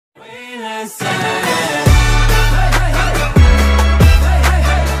My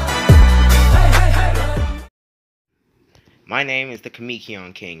name is the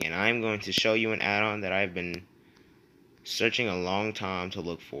Kamikion King, and I'm going to show you an add-on that I've been searching a long time to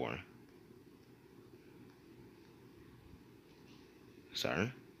look for.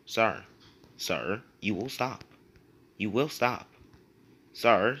 Sir, you will stop. You will stop.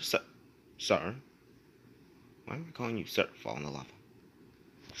 Sir. Why am I calling you sir? Fall in the lava.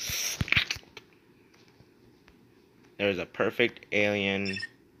 There's a perfect alien.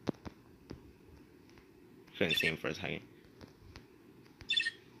 Couldn't see him for a second.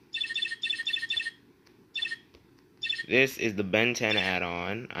 This is the Ben 10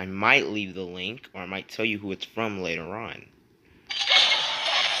 add-on. I might leave the link, or I might tell you who it's from later on.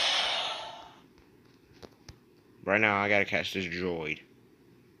 Right now, I gotta catch this droid.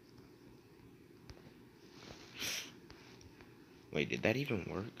 Wait, did that even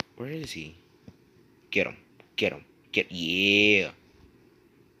work? Where is he? Get him. Yeah.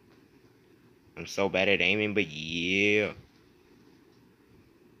 I'm so bad at aiming, but yeah.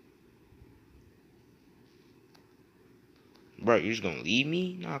 Bro, you just gonna leave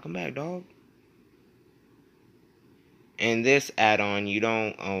me? Nah, come back, dog. And this add-on, you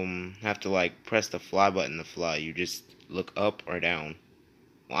don't have to like press the fly button to fly. You just look up or down.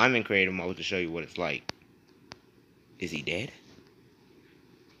 Well, I'm in creative mode to show you what it's like. Is he dead?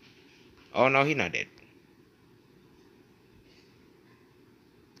 Oh no, he's not dead.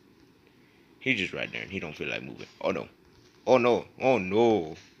 He's just right there and he don't feel like moving. Oh no. Oh no. Oh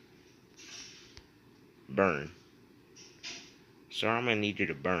no. Burn. Sir, I'm gonna need you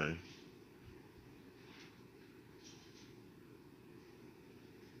to burn.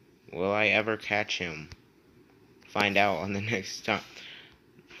 Will I ever catch him? Find out on the next time.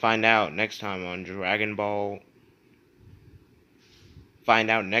 Find out next time on Dragon Ball. Find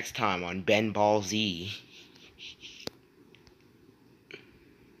out next time on Ben Ball Z.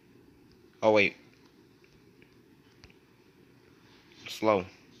 Oh wait. Slow.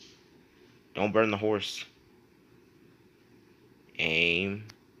 Don't burn the horse. Aim.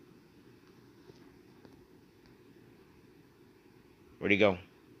 Where'd he go?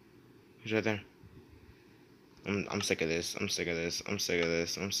 He's right there. I'm sick of this. I'm sick of this. I'm sick of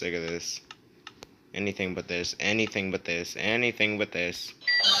this. I'm sick of this. Anything but this. Anything but this. Anything but this.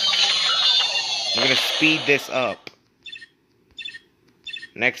 I'm gonna speed this up.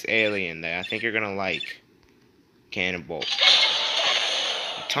 Next alien that I think you're gonna like. Cannonball.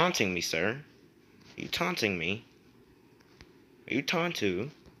 You're taunting me, sir. Are you taunting me? Are you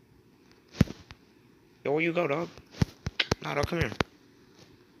taunting? Yo, where you go, dog? Nah, dog, come here.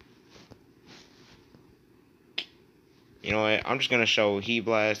 You know what? I'm just gonna show Heat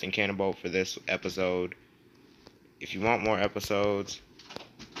Blast and Cannonbolt for this episode. If you want more episodes,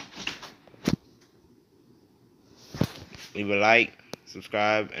 leave a like,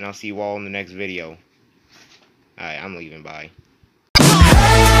 subscribe, and I'll see you all in the next video. Alright, I'm leaving. Bye.